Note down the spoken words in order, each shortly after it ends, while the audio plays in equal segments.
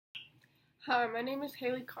Hi, my name is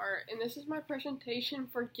Haley Cart, and this is my presentation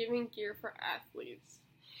for giving gear for athletes.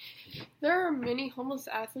 There are many homeless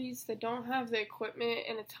athletes that don't have the equipment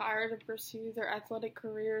and attire to pursue their athletic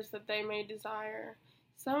careers that they may desire.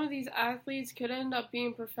 Some of these athletes could end up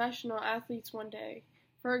being professional athletes one day.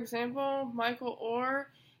 For example, Michael Orr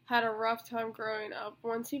had a rough time growing up.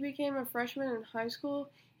 Once he became a freshman in high school,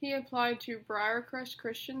 he applied to Briarcrest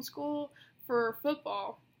Christian School for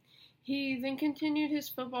football. He then continued his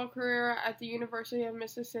football career at the University of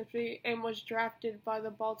Mississippi and was drafted by the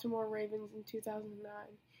Baltimore Ravens in 2009.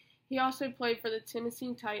 He also played for the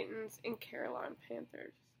Tennessee Titans and Carolina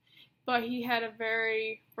Panthers. But he had a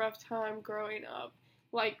very rough time growing up,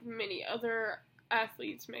 like many other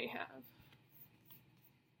athletes may have.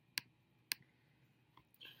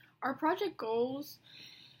 Our project goals,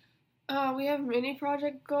 we have many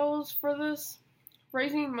project goals for this.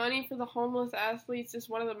 Raising money for the homeless athletes is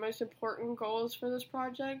one of the most important goals for this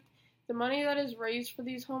project. The money that is raised for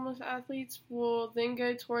these homeless athletes will then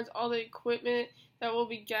go towards all the equipment that will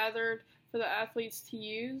be gathered for the athletes to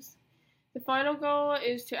use. The final goal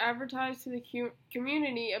is to advertise to the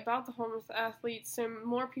community about the homeless athletes so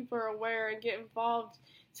more people are aware and get involved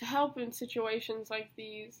to help in situations like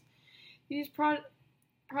these. These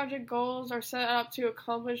project goals are set up to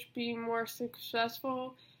accomplish being more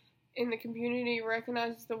successful, and the community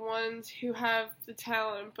recognizes the ones who have the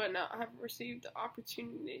talent but not have received the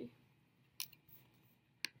opportunity.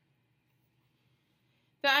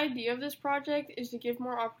 The idea of this project is to give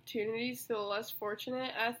more opportunities to the less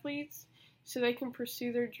fortunate athletes so they can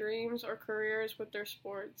pursue their dreams or careers with their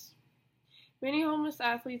sports. Many homeless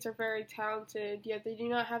athletes are very talented, yet they do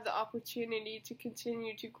not have the opportunity to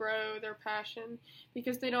continue to grow their passion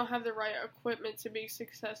because they don't have the right equipment to be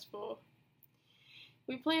successful.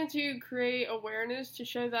 We plan to create awareness to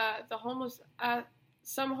show that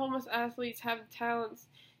some homeless athletes have talents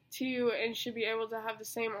too and should be able to have the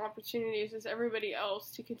same opportunities as everybody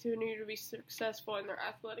else to continue to be successful in their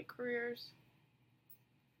athletic careers.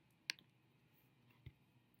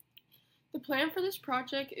 The plan for this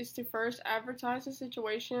project is to first advertise the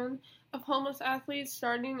situation of homeless athletes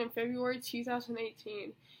starting in February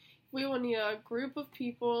 2018. We will need a group of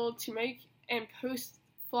people to make and post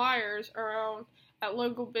flyers around at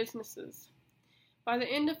local businesses. By the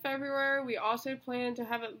end of February, we also plan to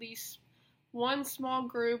have at least one small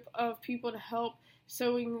group of people to help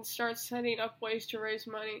so we can start setting up ways to raise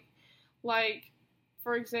money, like,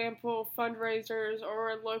 for example, fundraisers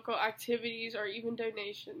or local activities or even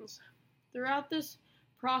donations. Throughout this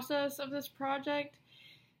process of this project,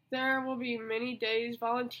 there will be many days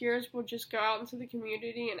volunteers will just go out into the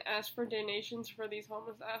community and ask for donations for these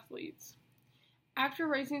homeless athletes. After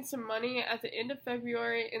raising some money at the end of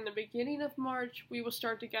February and the beginning of March, we will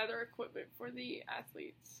start to gather equipment for the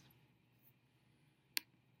athletes.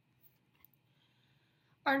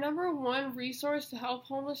 Our number one resource to help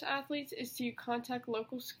homeless athletes is to contact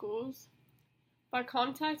local schools. By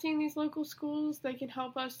contacting these local schools, they can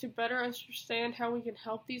help us to better understand how we can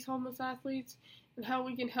help these homeless athletes and how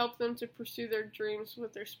we can help them to pursue their dreams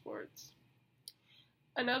with their sports.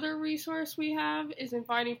 Another resource we have is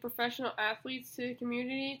inviting professional athletes to the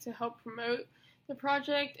community to help promote the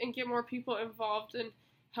project and get more people involved in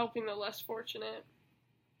helping the less fortunate.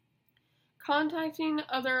 Contacting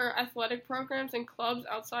other athletic programs and clubs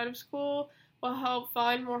outside of school will help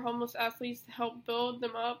find more homeless athletes to help build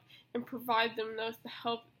them up and provide them with the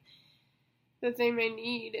help that they may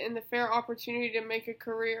need and the fair opportunity to make a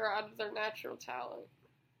career out of their natural talent.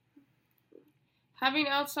 Having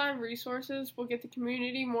outside resources will get the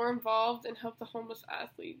community more involved and help the homeless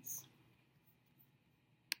athletes.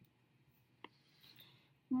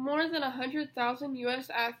 More than 100,000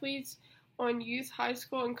 U.S. athletes on youth, high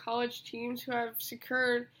school, and college teams who have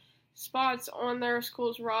secured spots on their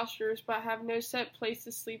school's rosters but have no set place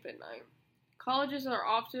to sleep at night. Colleges are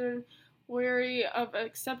often wary of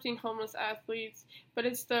accepting homeless athletes, but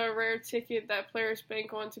it's the rare ticket that players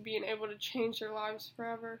bank on to being able to change their lives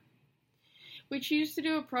forever. We choose to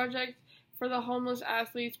do a project for the homeless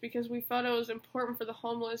athletes because we felt it was important for the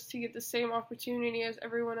homeless to get the same opportunity as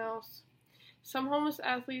everyone else. Some homeless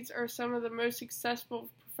athletes are some of the most successful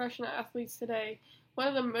professional athletes today. One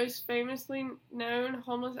of the most famously known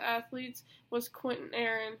homeless athletes was Quentin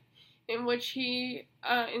Aaron, in which he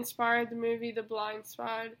inspired the movie The Blind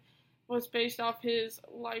Side, was based off his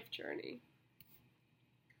life journey.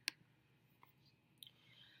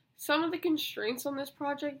 Some of the constraints on this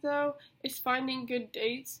project, though, is finding good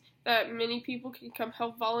dates that many people can come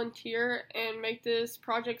help volunteer and make this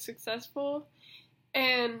project successful,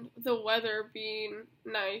 and the weather being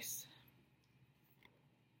nice.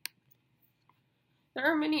 There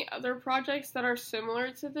are many other projects that are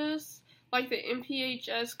similar to this, like the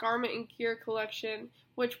NPHS Garment and Gear Collection,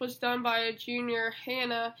 which was done by a junior,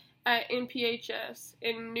 Hannah, at NPHS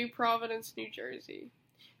in New Providence, New Jersey.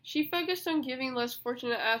 She focused on giving less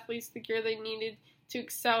fortunate athletes the gear they needed to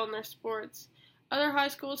excel in their sports. Other high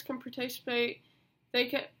schools can participate.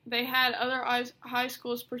 They had other high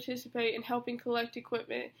schools participate in helping collect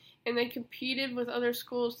equipment, and they competed with other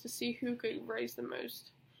schools to see who could raise the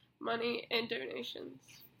most money and donations.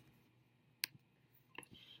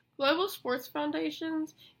 Global Sports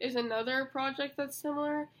Foundations is another project that's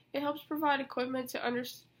similar. It helps provide equipment to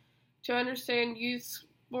understand youth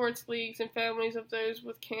sports leagues and families of those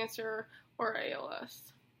with cancer or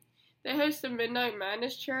ALS. They host a Midnight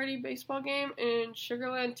Madness charity baseball game in Sugar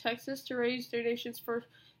Land, Texas to raise donations for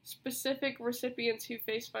specific recipients who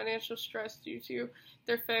face financial stress due to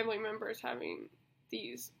their family members having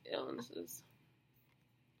these illnesses.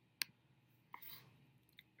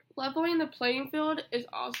 Leveling the Playing Field is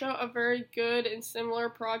also a very good and similar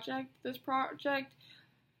project. This project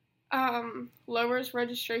lowers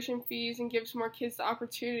registration fees and gives more kids the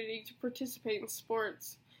opportunity to participate in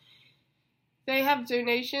sports. They have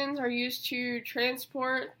donations are used to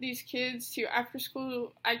transport these kids to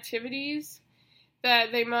after-school activities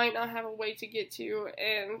that they might not have a way to get to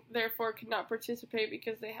and therefore could not participate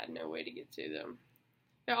because they had no way to get to them.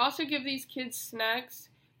 They also give these kids snacks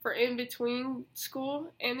for in between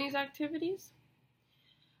school and these activities.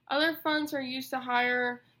 Other funds are used to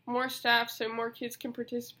hire more staff so more kids can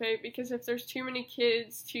participate, because if there's too many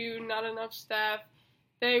kids to not enough staff,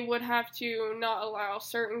 they would have to not allow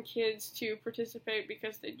certain kids to participate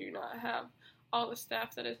because they do not have all the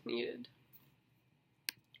staff that is needed.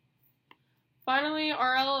 Finally,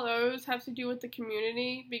 our LLOs have to do with the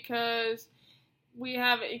community, because we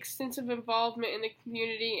have extensive involvement in the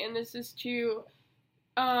community, and this is to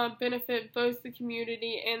benefit both the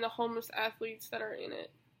community and the homeless athletes that are in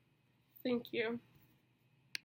it. Thank you.